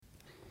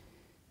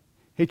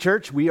Hey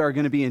church, we are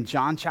going to be in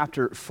John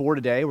chapter 4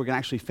 today. We're going to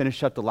actually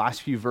finish up the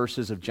last few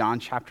verses of John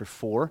chapter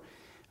 4.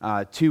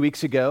 2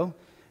 weeks ago,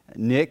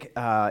 Nick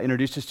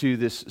introduced us to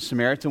this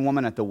Samaritan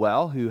woman at the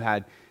well who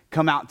had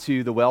come out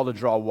to the well to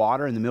draw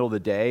water in the middle of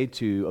the day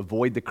to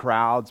avoid the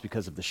crowds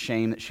because of the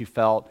shame that she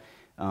felt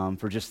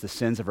for just the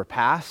sins of her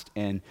past,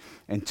 and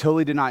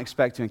totally did not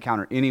expect to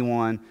encounter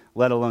anyone,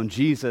 let alone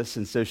Jesus.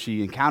 And so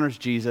she encounters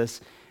Jesus.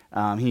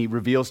 He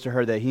reveals to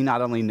her that he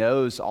not only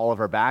knows all of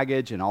her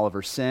baggage and all of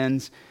her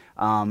sins,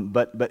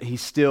 but he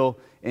still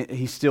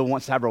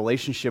wants to have a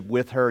relationship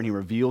with her, and he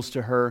reveals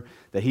to her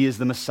that he is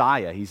the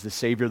Messiah. He's the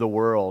Savior of the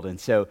world. And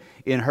so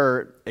in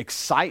her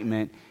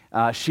excitement,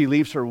 she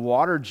leaves her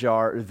water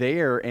jar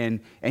there and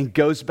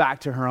goes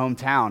back to her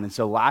hometown. And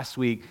so last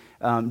week,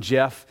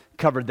 Jeff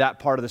covered that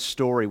part of the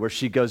story where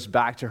she goes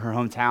back to her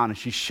hometown and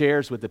she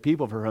shares with the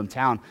people of her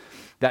hometown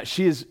that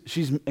she's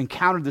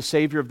encountered the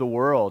Savior of the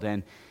world.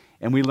 And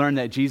we learn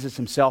that Jesus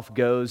himself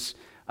goes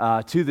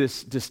to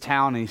this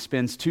town, and he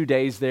spends 2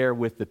 days there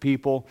with the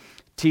people,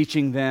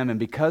 teaching them. And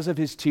because of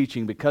his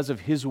teaching, because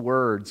of his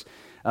words,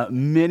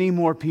 many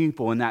more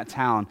people in that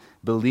town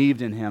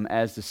believed in him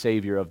as the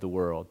Savior of the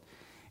world.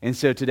 And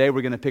so today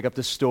we're going to pick up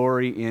the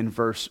story in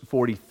verse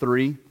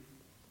 43.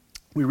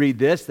 We read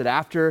this, that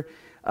after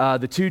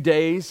the 2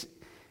 days,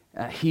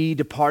 he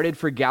departed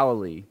for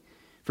Galilee.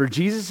 For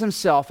Jesus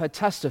himself had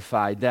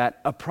testified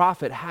that a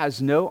prophet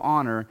has no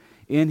honor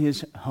in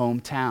his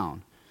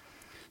hometown.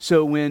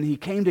 So when he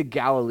came to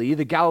Galilee,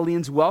 the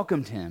Galileans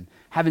welcomed him,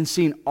 having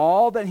seen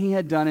all that he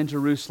had done in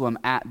Jerusalem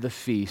at the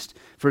feast,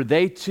 for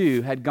they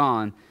too had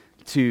gone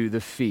to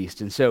the feast.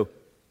 And so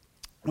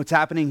what's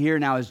happening here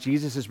now is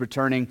Jesus is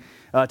returning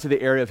to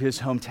the area of his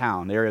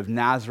hometown, the area of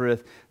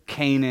Nazareth,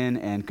 Canaan,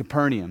 and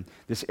Capernaum,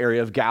 this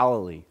area of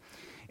Galilee.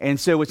 And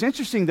so what's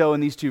interesting, though,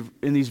 in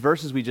these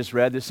verses we just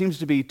read, there seems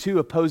to be two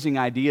opposing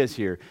ideas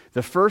here.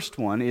 The first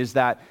one is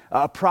that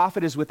a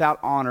prophet is without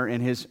honor in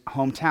his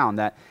hometown,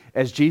 that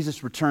as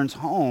Jesus returns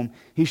home,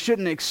 he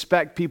shouldn't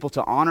expect people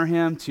to honor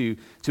him, to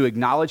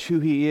acknowledge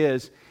who he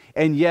is.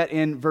 And yet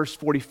in verse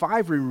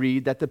 45, we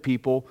read that the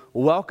people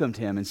welcomed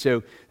him. And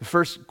so the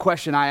first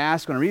question I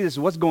ask when I read this is,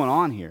 what's going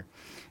on here?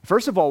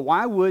 First of all,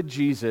 why would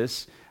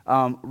Jesus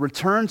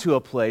return to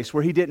a place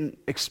where he didn't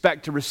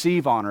expect to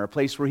receive honor, a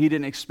place where he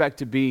didn't expect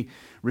to be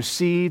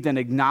received and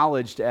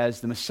acknowledged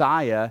as the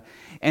Messiah?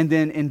 And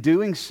then in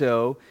doing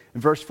so,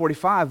 in verse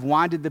 45,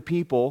 why did the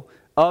people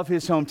of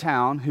his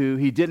hometown, who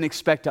he didn't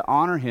expect to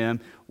honor him,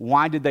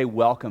 why did they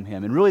welcome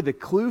him? And really the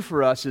clue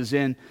for us is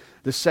in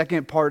the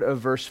second part of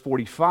verse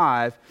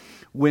 45,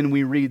 when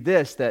we read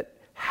this, that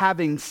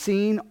having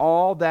seen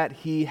all that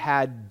he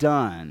had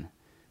done,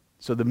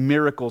 so the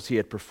miracles he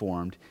had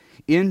performed,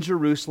 in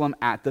Jerusalem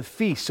at the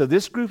feast. So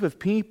this group of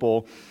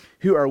people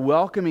who are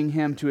welcoming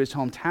him to his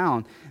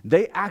hometown,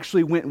 they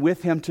actually went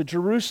with him to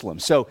Jerusalem.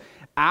 So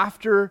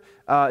after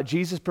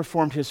Jesus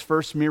performed his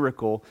first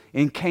miracle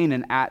in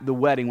Canaan at the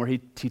wedding, where he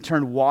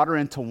turned water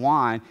into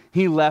wine,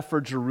 he left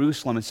for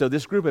Jerusalem. And so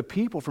this group of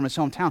people from his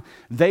hometown,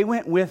 they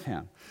went with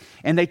him.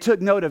 And they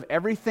took note of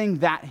everything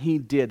that he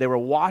did. They were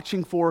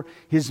watching for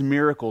his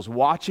miracles,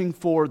 watching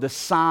for the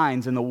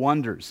signs and the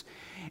wonders.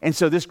 And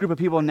so this group of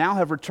people now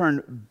have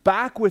returned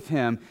back with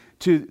him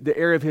to the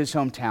area of his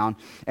hometown,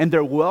 and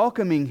they're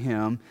welcoming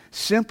him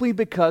simply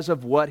because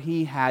of what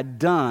he had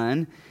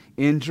done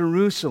in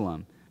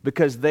Jerusalem,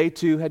 because they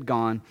too had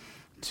gone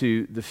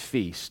to the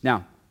feast.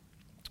 Now,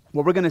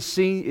 what we're going to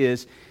see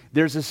is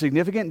there's a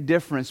significant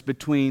difference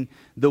between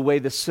the way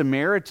the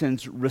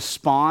Samaritans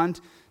respond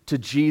to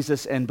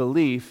Jesus and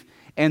belief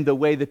and the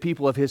way the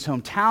people of his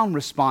hometown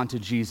respond to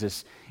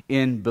Jesus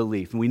in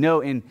belief. And we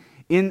know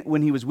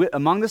when he was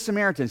among the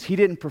Samaritans, he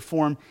didn't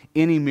perform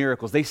any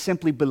miracles. They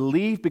simply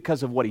believed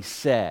because of what he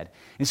said.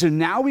 And so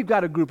now we've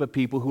got a group of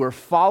people who are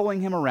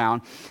following him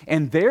around,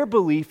 and their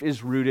belief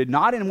is rooted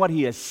not in what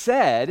he has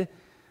said,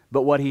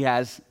 but what he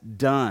has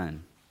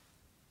done.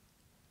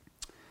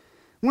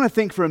 I want to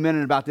think for a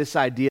minute about this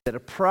idea that a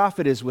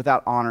prophet is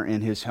without honor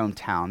in his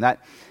hometown.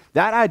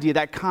 That idea,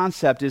 that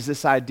concept is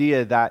this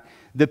idea that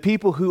the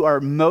people who are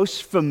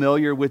most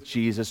familiar with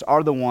Jesus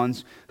are the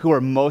ones who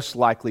are most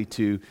likely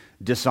to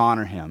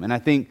dishonor him. And I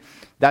think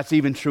that's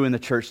even true in the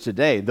church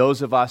today.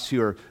 Those of us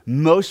who are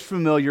most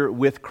familiar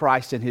with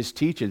Christ and his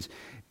teachings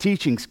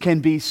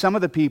can be some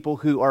of the people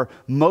who are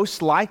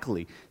most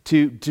likely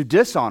to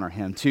dishonor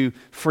him, to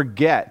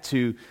forget,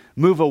 to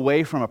move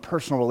away from a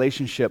personal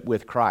relationship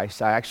with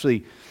Christ. I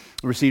actually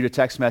received a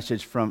text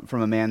message from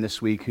a man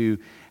this week who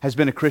has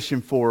been a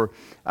Christian for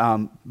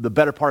the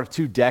better part of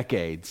 2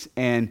 decades.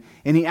 And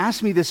he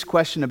asked me this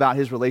question about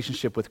his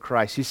relationship with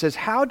Christ. He says,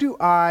 how do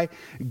I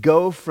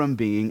go from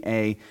being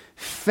a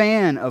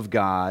fan of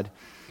God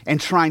and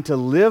trying to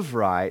live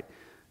right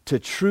to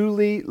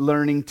truly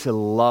learning to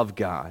love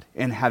God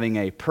and having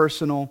a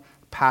personal,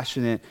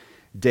 passionate,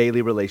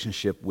 daily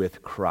relationship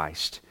with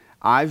Christ?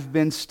 I've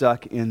been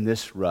stuck in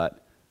this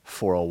rut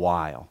for a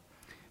while.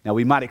 Now,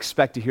 we might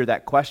expect to hear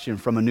that question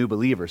from a new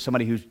believer,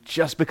 somebody who's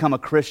just become a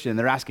Christian.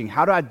 They're asking,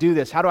 how do I do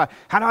this? How do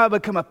I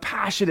become a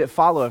passionate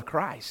follower of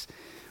Christ?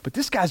 But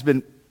this guy's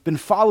been been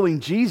following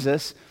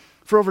Jesus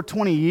for over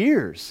 20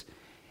 years.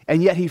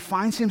 And yet he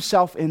finds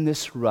himself in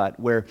this rut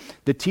where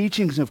the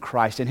teachings of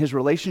Christ and his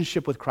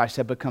relationship with Christ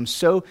have become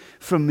so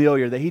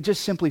familiar that he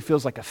just simply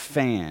feels like a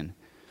fan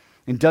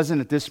and doesn't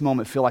at this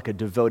moment feel like a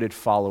devoted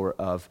follower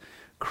of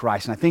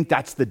Christ. And I think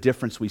that's the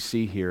difference we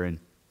see here. And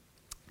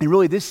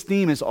really this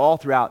theme is all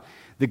throughout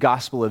the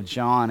Gospel of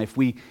John. If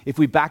we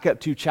back up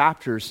 2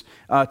 chapters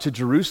to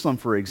Jerusalem,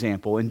 for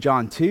example, in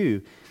John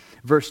 2,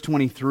 verse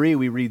 23,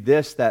 we read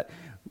this, that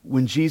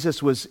when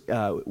Jesus was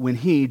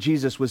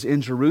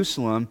in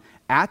Jerusalem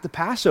at the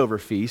Passover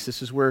feast,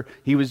 this is where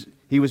he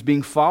was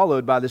being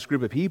followed by this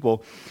group of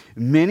people,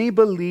 many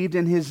believed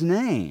in his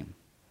name.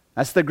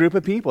 That's the group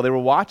of people. They were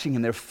watching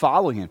him, they're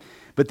following him.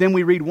 But then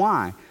we read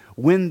why.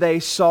 When they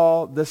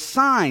saw the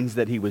signs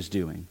that he was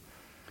doing.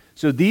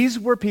 So these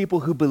were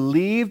people who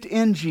believed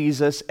in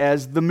Jesus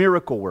as the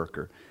miracle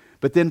worker.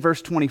 But then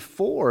verse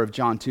 24 of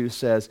John 2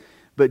 says,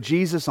 but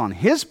Jesus on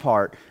his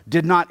part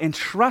did not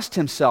entrust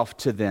himself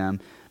to them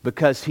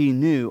because he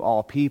knew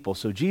all people.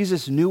 So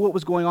Jesus knew what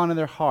was going on in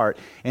their heart,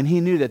 and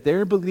he knew that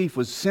their belief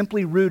was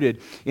simply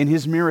rooted in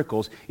his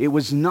miracles. It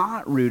was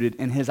not rooted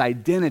in his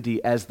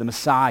identity as the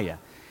Messiah.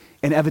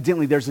 And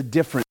evidently there's a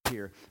difference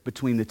here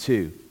between the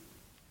two.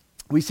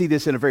 We see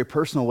this in a very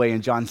personal way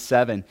in John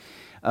 7,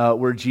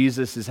 where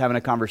Jesus is having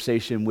a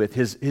conversation with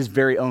his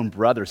very own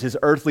brothers, his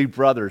earthly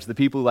brothers, the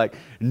people who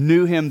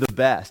knew him the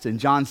best. In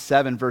John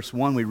 7, verse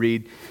 1, we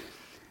read,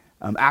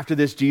 after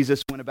this,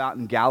 Jesus went about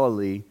in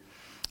Galilee.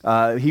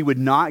 He would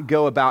not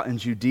go about in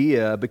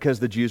Judea because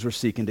the Jews were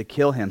seeking to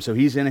kill him. So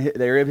he's in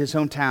the area of his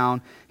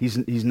hometown.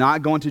 He's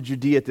not going to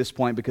Judea at this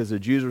point because the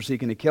Jews were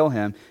seeking to kill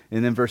him.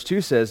 And then verse 2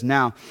 says,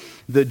 now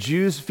the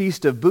Jews'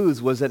 feast of booths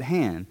was at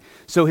hand.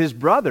 So his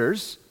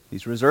brothers,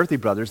 these were his earthly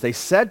brothers, they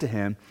said to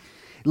him,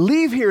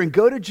 leave here and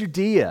go to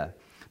Judea,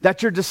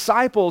 that your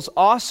disciples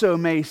also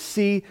may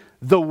see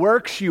the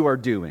works you are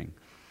doing.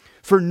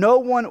 For no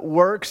one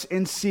works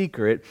in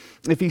secret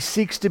if he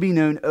seeks to be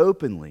known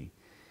openly.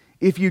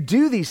 If you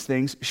do these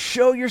things,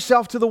 show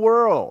yourself to the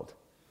world.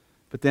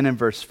 But then in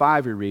verse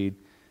 5 we read,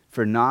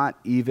 for not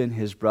even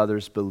his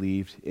brothers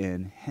believed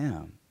in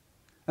him.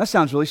 That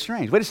sounds really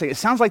strange. Wait a second. It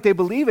sounds like they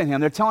believe in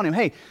him. They're telling him,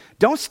 hey,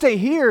 don't stay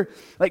here.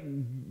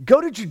 Go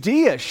to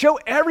Judea. Show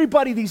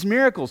everybody these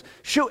miracles.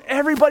 Show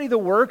everybody the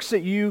works that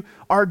you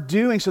are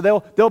doing so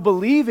they'll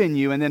believe in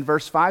you. And then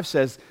verse 5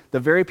 says, the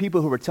very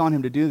people who were telling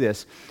him to do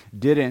this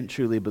didn't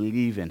truly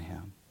believe in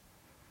him.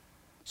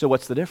 So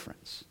what's the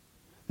difference?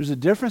 There's a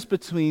difference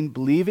between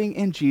believing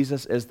in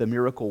Jesus as the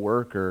miracle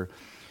worker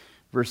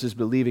versus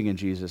believing in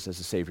Jesus as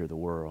the Savior of the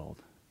world.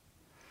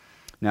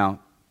 Now,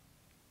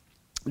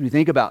 when you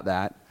think about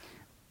that,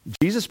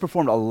 Jesus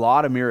performed a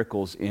lot of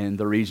miracles in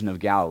the region of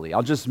Galilee.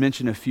 I'll just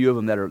mention a few of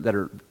them that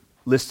are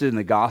listed in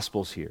the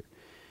Gospels here.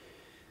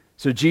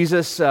 So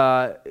Jesus,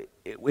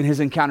 in his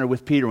encounter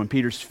with Peter, when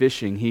Peter's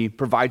fishing, he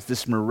provides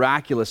this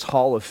miraculous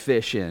haul of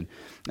fish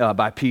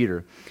by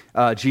Peter.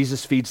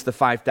 Jesus feeds the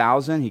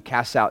 5,000. He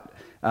casts out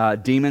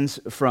demons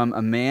from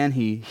a man.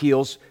 He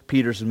heals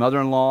Peter's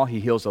mother-in-law. He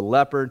heals a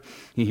leopard.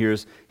 He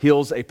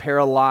heals a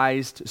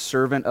paralyzed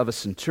servant of a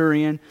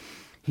centurion.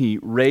 He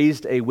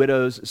raised a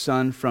widow's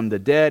son from the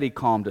dead. He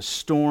calmed a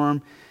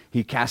storm.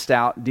 He cast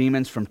out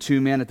demons from 2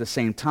 men at the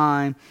same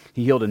time.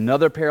 He healed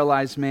another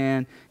paralyzed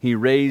man. He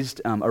raised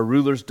a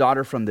ruler's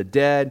daughter from the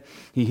dead.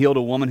 He healed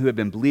a woman who had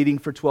been bleeding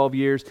for 12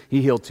 years.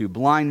 He healed 2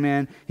 blind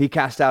men. He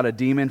cast out a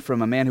demon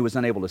from a man who was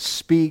unable to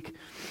speak.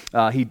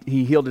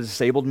 He healed a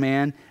disabled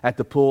man at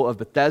the pool of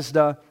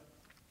Bethesda.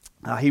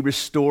 He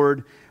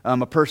restored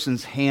a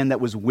person's hand that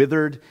was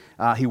withered.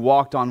 He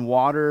walked on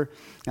water.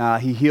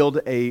 He healed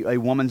a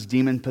woman's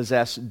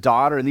demon-possessed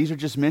daughter. And these are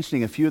just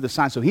mentioning a few of the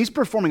signs. So he's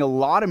performing a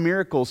lot of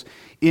miracles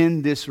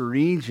in this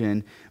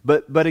region.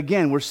 But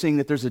again, we're seeing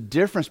that there's a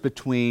difference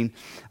between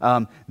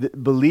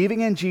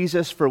believing in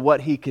Jesus for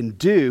what he can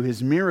do,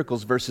 his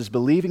miracles, versus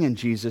believing in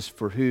Jesus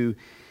for who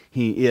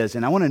he is.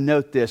 And I want to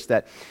note this,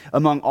 that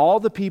among all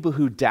the people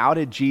who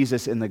doubted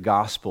Jesus in the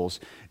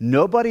Gospels,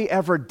 nobody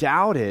ever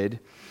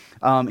doubted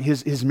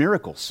his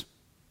miracles.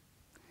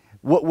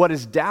 What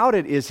is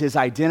doubted is his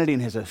identity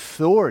and his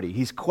authority.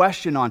 He's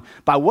questioned on,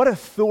 by what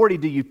authority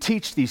do you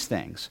teach these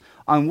things?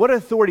 On what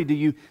authority do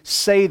you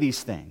say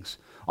these things?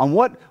 On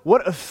what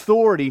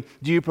authority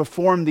do you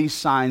perform these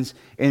signs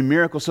and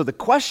miracles? So the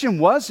question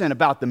wasn't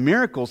about the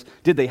miracles,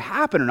 did they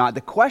happen or not?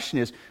 The question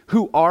is,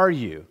 who are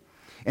you?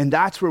 And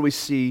that's where we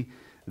see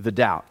the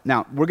doubt.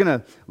 Now, we're going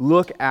to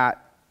look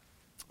at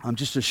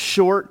just a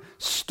short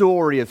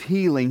story of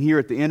healing here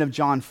at the end of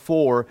John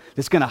 4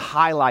 that's going to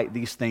highlight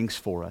these things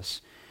for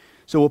us.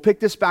 So we'll pick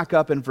this back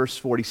up in verse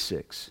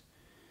 46.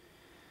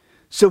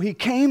 So he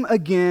came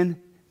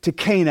again to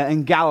Cana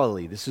in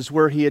Galilee. This is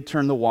where he had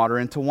turned the water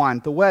into wine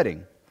at the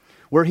wedding,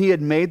 where he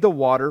had made the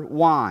water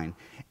wine.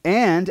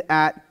 And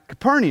at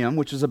Capernaum,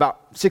 which is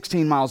about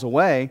 16 miles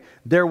away,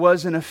 there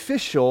was an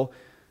official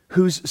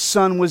whose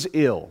son was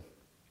ill.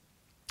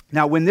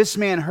 Now, when this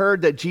man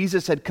heard that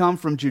Jesus had come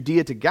from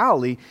Judea to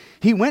Galilee,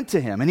 he went to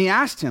him and he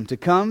asked him to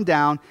come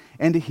down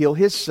and to heal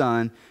his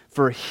son,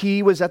 for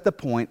he was at the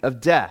point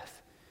of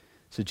death.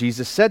 So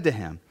Jesus said to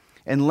him,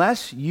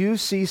 unless you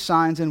see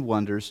signs and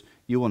wonders,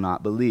 you will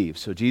not believe.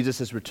 So Jesus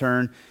has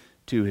returned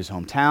to his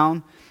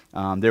hometown.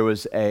 There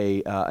was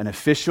an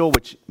official,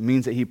 which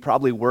means that he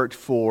probably worked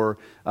for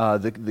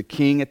the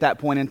king at that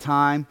point in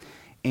time,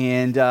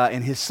 and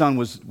his son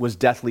was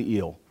deathly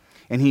ill.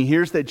 And he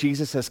hears that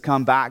Jesus has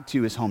come back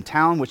to his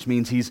hometown, which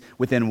means he's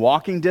within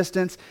walking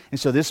distance. And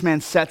so this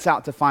man sets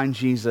out to find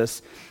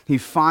Jesus. He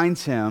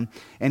finds him,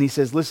 and he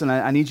says, listen,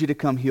 I need you to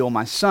come heal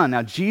my son.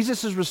 Now,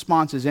 Jesus'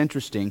 response is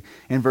interesting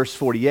in verse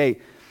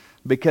 48,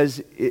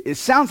 because it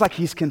sounds like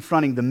he's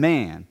confronting the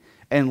man.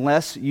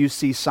 Unless you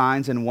see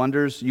signs and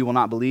wonders, you will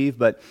not believe.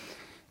 But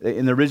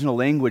in the original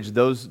language,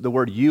 the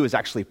word you is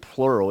actually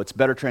plural. It's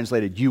better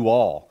translated you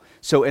all.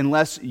 So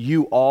unless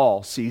you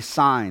all see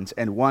signs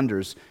and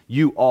wonders,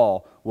 you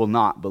all will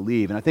not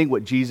believe. And I think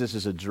what Jesus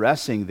is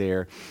addressing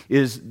there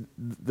is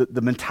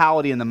the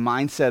mentality and the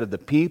mindset of the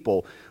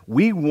people.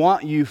 We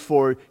want you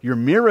for your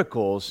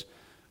miracles.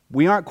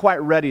 We aren't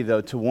quite ready,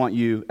 though, to want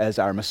you as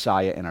our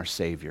Messiah and our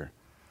Savior.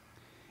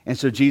 And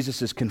so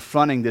Jesus is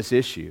confronting this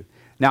issue.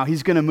 Now,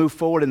 he's going to move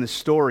forward in the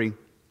story,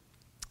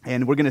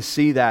 and we're going to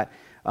see that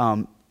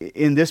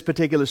in this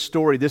particular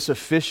story, this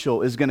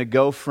official is going to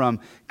go from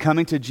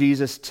coming to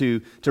Jesus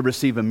to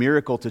receive a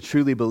miracle to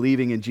truly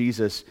believing in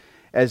Jesus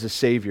as a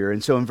Savior.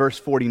 And so in verse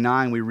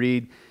 49, we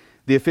read,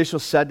 the official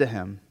said to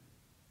him,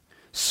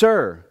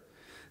 "Sir,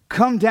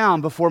 come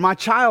down before my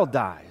child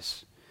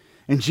dies."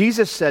 And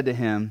Jesus said to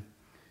him,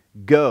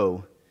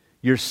 "Go,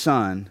 your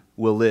son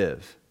will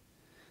live."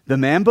 The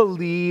man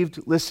believed,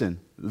 listen,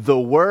 the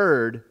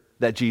word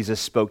that Jesus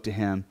spoke to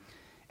him,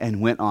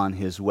 and went on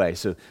his way.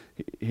 So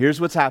here's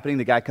what's happening.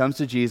 The guy comes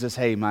to Jesus.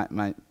 Hey,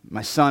 my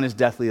son is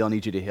deathly ill. I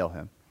need you to heal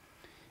him.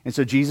 And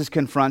so Jesus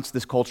confronts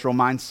this cultural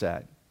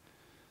mindset.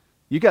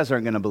 You guys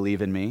aren't going to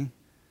believe in me.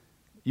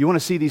 You want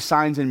to see these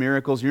signs and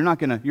miracles. You're not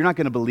going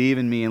to believe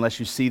in me unless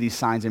you see these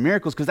signs and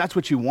miracles, because that's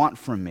what you want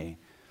from me.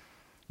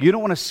 You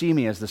don't want to see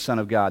me as the Son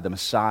of God, the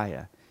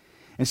Messiah.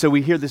 And so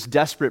we hear this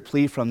desperate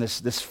plea from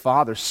this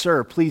father,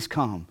 "Sir, please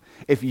come.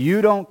 If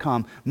you don't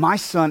come, my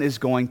son is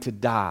going to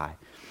die."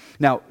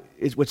 Now,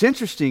 what's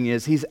interesting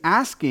is he's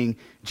asking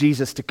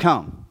Jesus to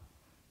come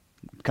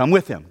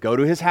with him, go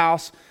to his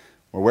house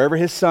or wherever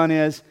his son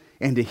is,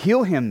 and to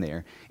heal him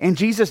there. And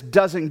Jesus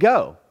doesn't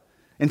go.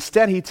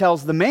 Instead, he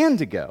tells the man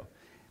to go.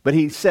 But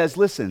he says,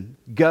 listen,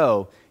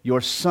 go,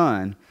 your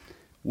son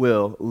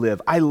will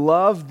live. I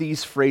love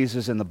these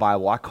phrases in the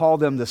Bible. I call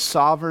them the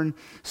sovereign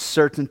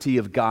certainty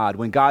of God.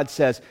 When God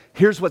says,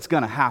 here's what's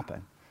going to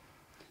happen.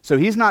 So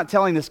he's not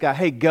telling this guy,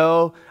 hey,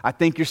 go, I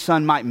think your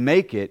son might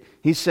make it.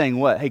 He's saying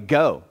what? Hey,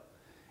 go.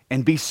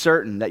 And be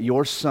certain that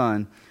your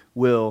son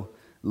will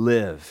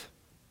live.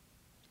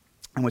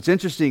 And what's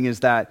interesting is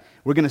that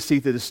we're going to see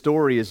through the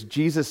story is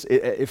Jesus,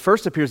 it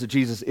first appears that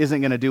Jesus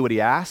isn't going to do what he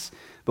asks,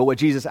 but what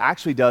Jesus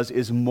actually does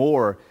is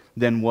more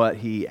than what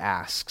he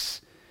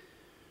asks.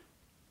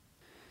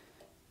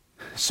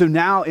 So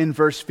now in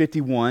verse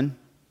 51,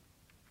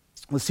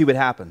 let's see what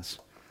happens.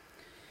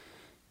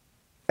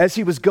 As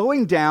he was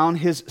going down,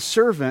 his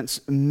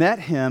servants met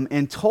him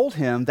and told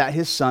him that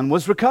his son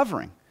was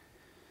recovering.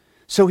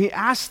 So he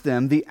asked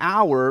them the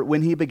hour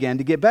when he began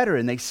to get better,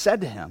 and they said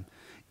to him,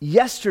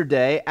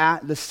 "Yesterday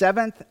at the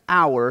 7th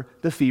hour,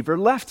 the fever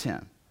left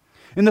him."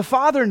 And the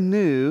father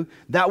knew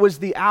that was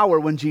the hour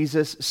when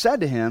Jesus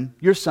said to him,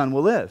 "Your son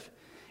will live."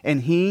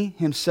 And he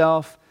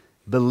himself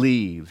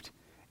believed,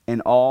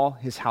 and all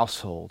his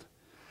household.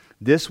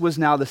 This was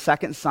now the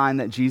second sign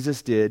that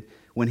Jesus did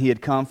when he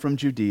had come from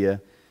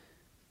Judea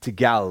to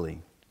Galilee.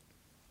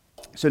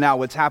 So now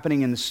what's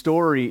happening in the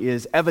story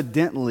is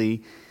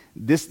evidently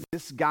this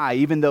guy,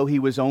 even though he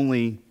was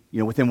only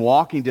within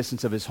walking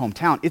distance of his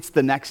hometown, it's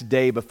the next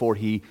day before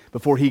he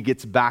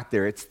gets back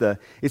there. It's the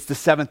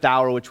 7th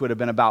hour, which would have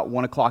been about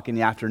 1 o'clock in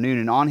the afternoon.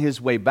 And on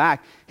his way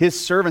back, his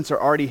servants are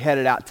already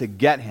headed out to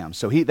get him.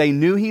 So they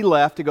knew he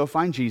left to go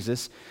find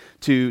Jesus,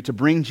 to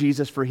bring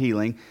Jesus for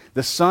healing.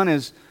 The son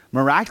is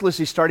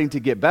miraculously starting to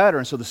get better,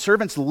 and so the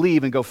servants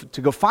leave and go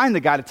find the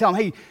guy to tell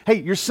him,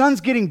 hey, your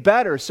son's getting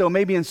better, so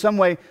maybe in some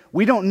way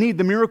we don't need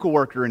the miracle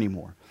worker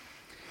anymore.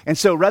 And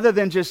so rather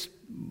than just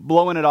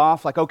blowing it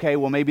off like, okay,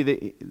 well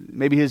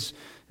maybe his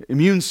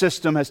immune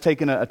system has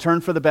taken a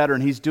turn for the better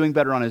and he's doing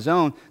better on his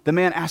own, the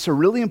man asks a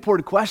really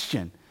important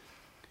question.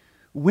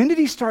 When did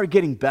he start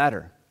getting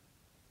better?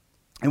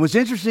 And what's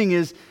interesting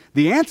is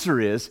the answer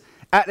is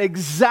at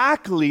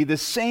exactly the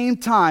same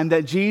time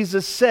that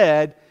Jesus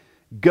said,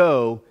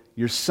 "Go,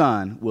 your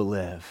son will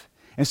live."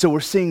 And so we're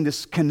seeing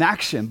this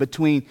connection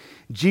between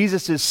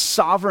Jesus'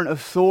 sovereign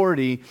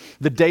authority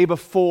the day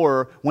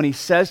before when he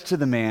says to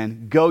the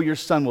man, "Go, your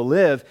son will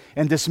live,"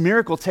 and this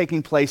miracle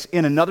taking place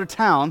in another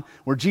town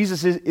where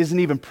Jesus isn't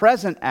even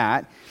present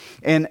at,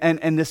 and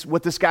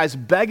what this guy's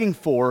begging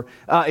for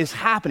is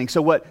happening.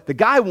 So what the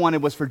guy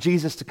wanted was for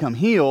Jesus to come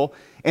heal,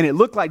 and it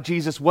looked like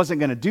Jesus wasn't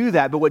going to do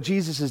that, but what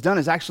Jesus has done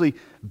is actually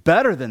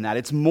better than that.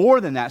 It's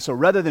more than that. So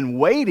rather than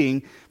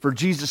waiting for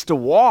Jesus to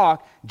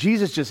walk,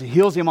 Jesus just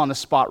heals him on the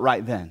spot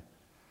right then.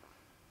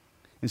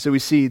 And so we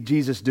see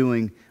Jesus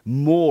doing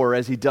more,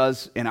 as he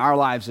does in our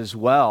lives as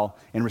well,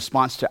 in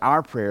response to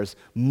our prayers,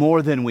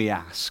 more than we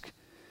ask.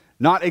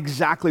 Not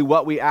exactly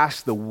what we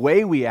ask, the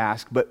way we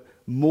ask, but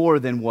more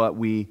than what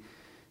we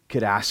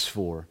could ask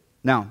for.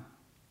 Now,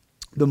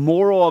 the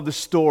moral of the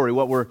story,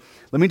 let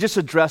me just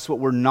address what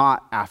we're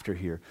not after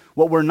here.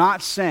 What we're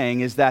not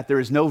saying is that there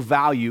is no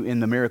value in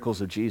the miracles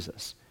of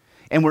Jesus.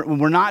 And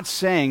we're not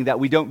saying that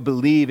we don't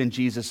believe in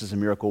Jesus as a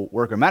miracle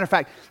worker. Matter of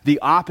fact, the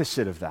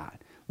opposite of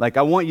that. Like,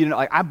 I want you to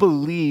know, I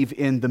believe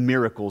in the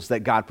miracles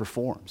that God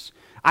performs.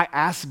 I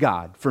ask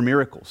God for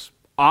miracles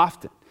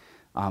often.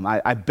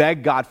 I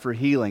beg God for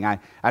healing.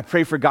 I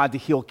pray for God to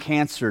heal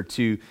cancer,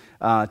 to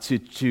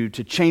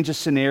change a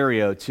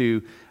scenario,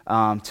 to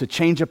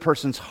change a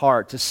person's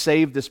heart, to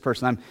save this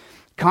person. I'm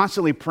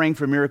constantly praying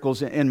for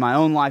miracles in my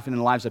own life and in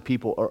the lives of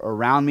people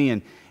around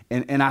me.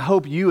 And I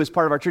hope you, as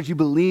part of our church, you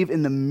believe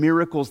in the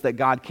miracles that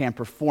God can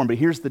perform. But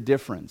here's the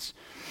difference.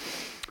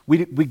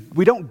 We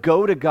don't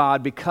go to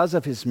God because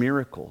of his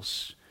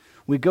miracles.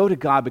 We go to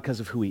God because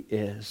of who he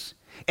is.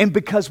 And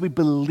because we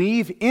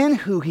believe in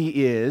who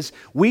he is,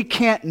 we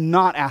can't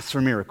not ask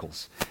for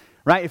miracles,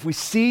 right? If we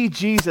see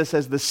Jesus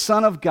as the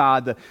Son of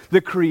God,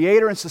 the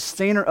creator and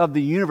sustainer of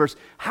the universe,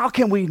 how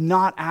can we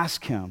not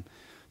ask him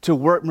to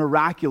work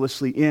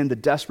miraculously in the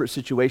desperate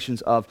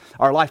situations of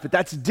our life? But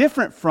that's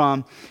different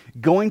from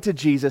going to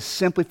Jesus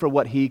simply for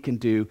what he can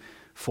do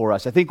for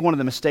us. I think one of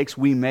the mistakes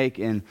we make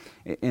in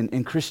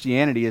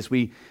Christianity is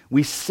we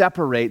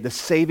separate the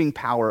saving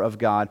power of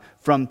God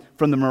from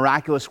the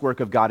miraculous work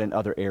of God in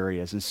other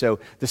areas. And so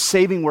the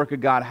saving work of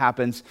God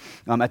happens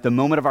at the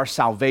moment of our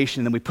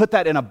salvation, and then we put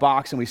that in a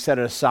box and we set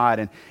it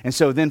aside. And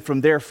so then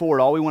from there forward,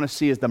 all we want to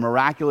see is the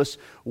miraculous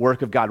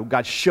work of God,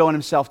 God showing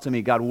himself to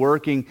me, God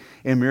working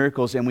in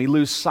miracles, and we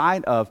lose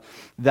sight of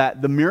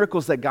that the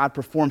miracles that God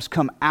performs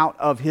come out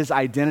of his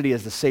identity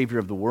as the Savior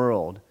of the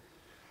world.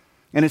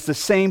 And it's the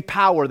same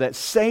power that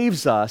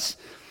saves us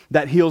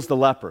that heals the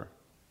leper.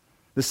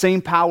 The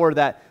same power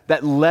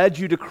that led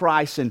you to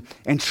Christ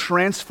and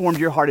transformed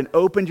your heart and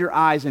opened your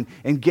eyes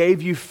and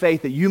gave you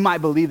faith that you might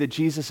believe that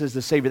Jesus is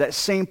the Savior. That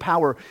same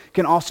power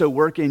can also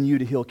work in you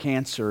to heal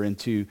cancer and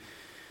to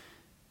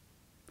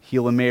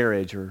heal a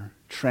marriage or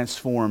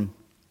transform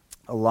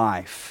a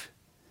life.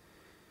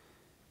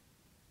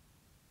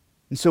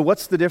 And so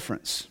what's the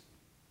difference?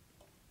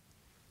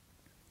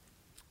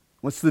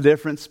 What's the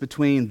difference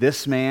between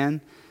this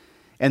man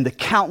and the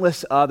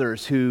countless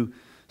others who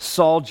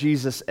saw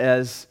Jesus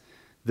as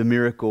the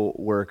miracle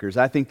workers?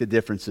 I think the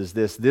difference is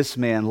this. This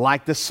man,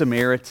 like the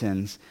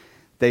Samaritans,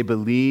 they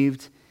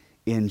believed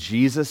in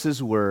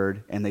Jesus'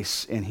 word, and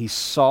he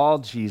saw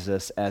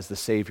Jesus as the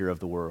Savior of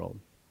the world.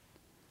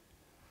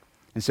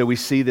 And so we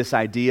see this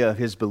idea of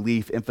his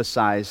belief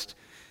emphasized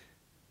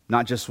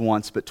not just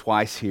once, but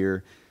twice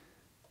here.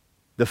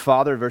 The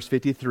father, verse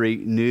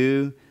 53,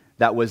 knew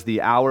that was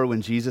the hour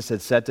when Jesus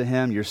had said to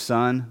him, "Your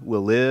son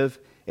will live,"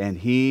 and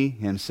he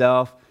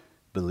himself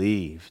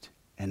believed.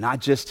 And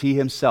not just he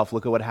himself,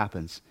 look at what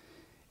happens,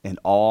 in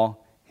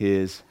all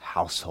his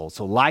household.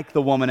 So like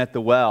the woman at the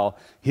well,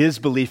 his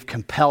belief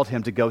compelled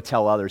him to go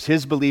tell others.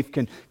 His belief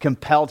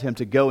compelled him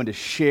to go and to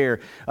share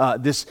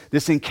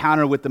this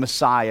encounter with the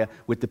Messiah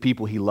with the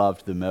people he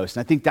loved the most.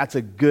 And I think that's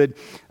a good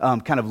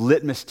kind of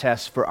litmus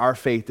test for our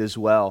faith as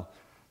well.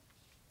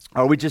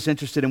 Are we just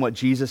interested in what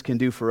Jesus can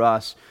do for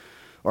us?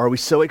 Or are we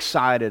so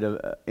excited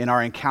in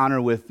our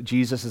encounter with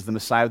Jesus as the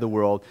Messiah of the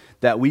world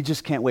that we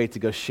just can't wait to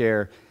go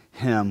share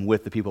him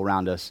with the people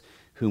around us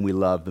whom we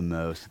love the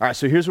most? All right,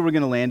 so here's where we're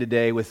going to land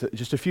today with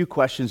just a few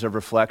questions of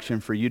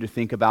reflection for you to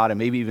think about and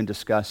maybe even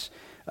discuss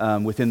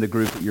within the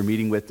group that you're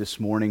meeting with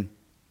this morning.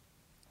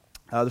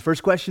 The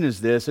first question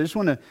is this. I just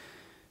want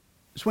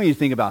you to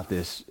think about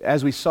this.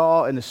 As we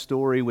saw in the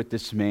story with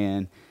this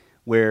man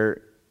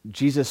where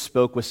Jesus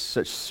spoke with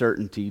such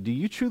certainty, do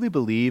you truly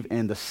believe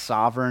in the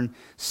sovereign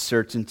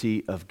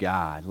certainty of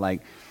God?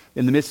 Like,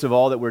 in the midst of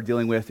all that we're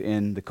dealing with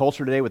in the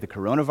culture today with the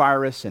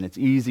coronavirus, and it's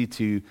easy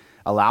to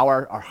allow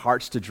our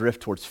hearts to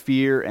drift towards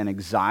fear and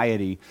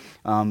anxiety.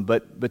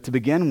 But to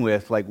begin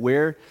with, like,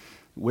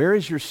 where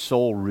is your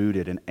soul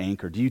rooted and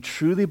anchored? Do you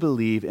truly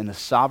believe in the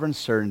sovereign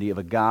certainty of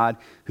a God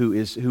who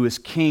is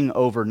king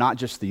over not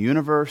just the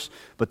universe,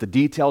 but the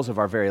details of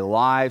our very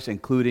lives,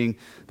 including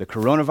the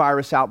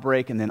coronavirus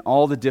outbreak and then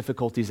all the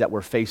difficulties that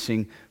we're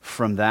facing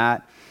from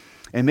that?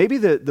 And maybe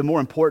the more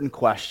important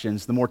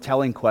questions, the more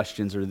telling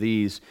questions are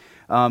these.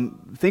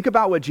 Think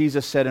about what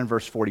Jesus said in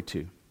verse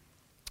 42.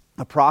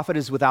 A prophet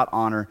is without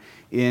honor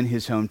in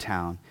his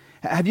hometown.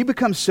 Have you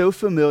become so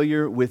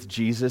familiar with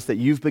Jesus that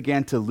you've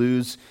began to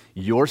lose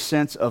your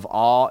sense of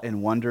awe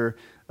and wonder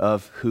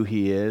of who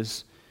he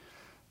is?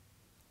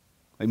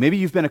 Like, maybe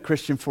you've been a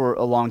Christian for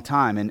a long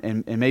time,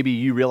 and maybe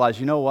you realize,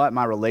 you know what,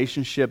 my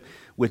relationship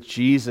with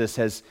Jesus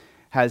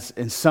has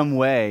in some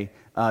way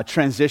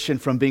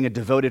transitioned from being a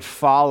devoted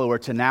follower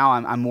to now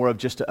I'm more of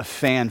just a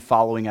fan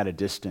following at a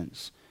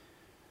distance.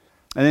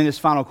 And then this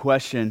final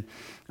question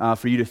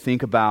for you to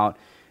think about: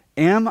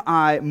 am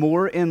I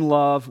more in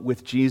love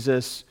with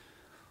Jesus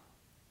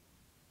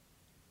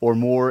or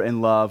more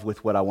in love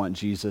with what I want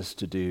Jesus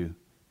to do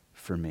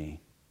for me.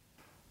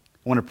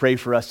 I want to pray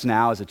for us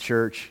now as a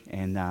church,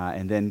 and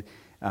then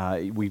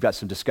we've got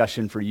some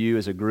discussion for you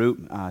as a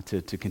group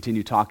to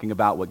continue talking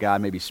about what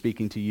God may be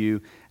speaking to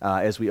you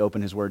as we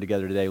open His Word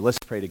together today. Let's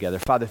pray together.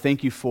 Father,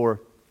 thank you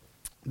for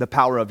the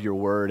power of your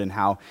Word and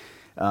how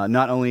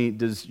not only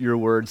does your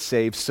Word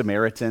save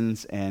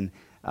Samaritans and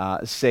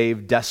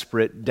save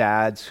desperate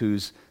dads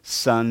whose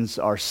sons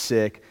are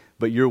sick,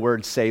 but your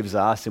Word saves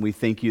us, and we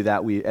thank you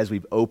that as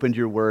we've opened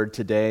your Word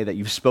today, that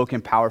you've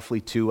spoken powerfully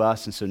to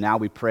us, and so now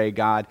we pray,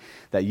 God,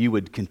 that you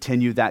would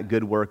continue that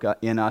good work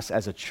in us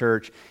as a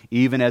church,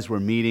 even as we're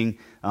meeting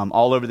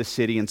all over the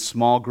city in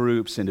small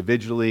groups,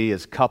 individually,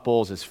 as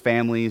couples, as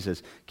families,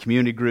 as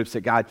community groups,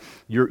 that God,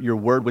 your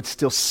Word would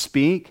still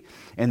speak,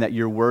 and that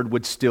your Word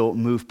would still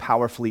move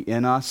powerfully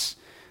in us.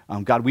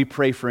 God, we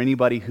pray for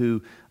anybody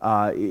who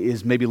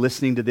is maybe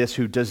listening to this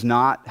who does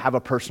not have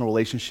a personal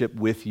relationship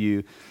with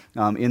you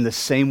in the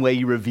same way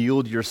you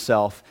revealed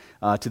yourself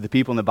to the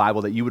people in the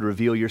Bible, that you would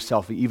reveal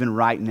yourself even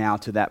right now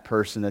to that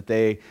person, that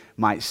they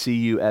might see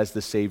you as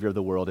the Savior of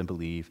the world and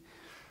believe.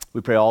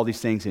 We pray all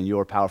these things in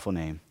your powerful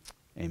name.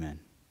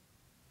 Amen.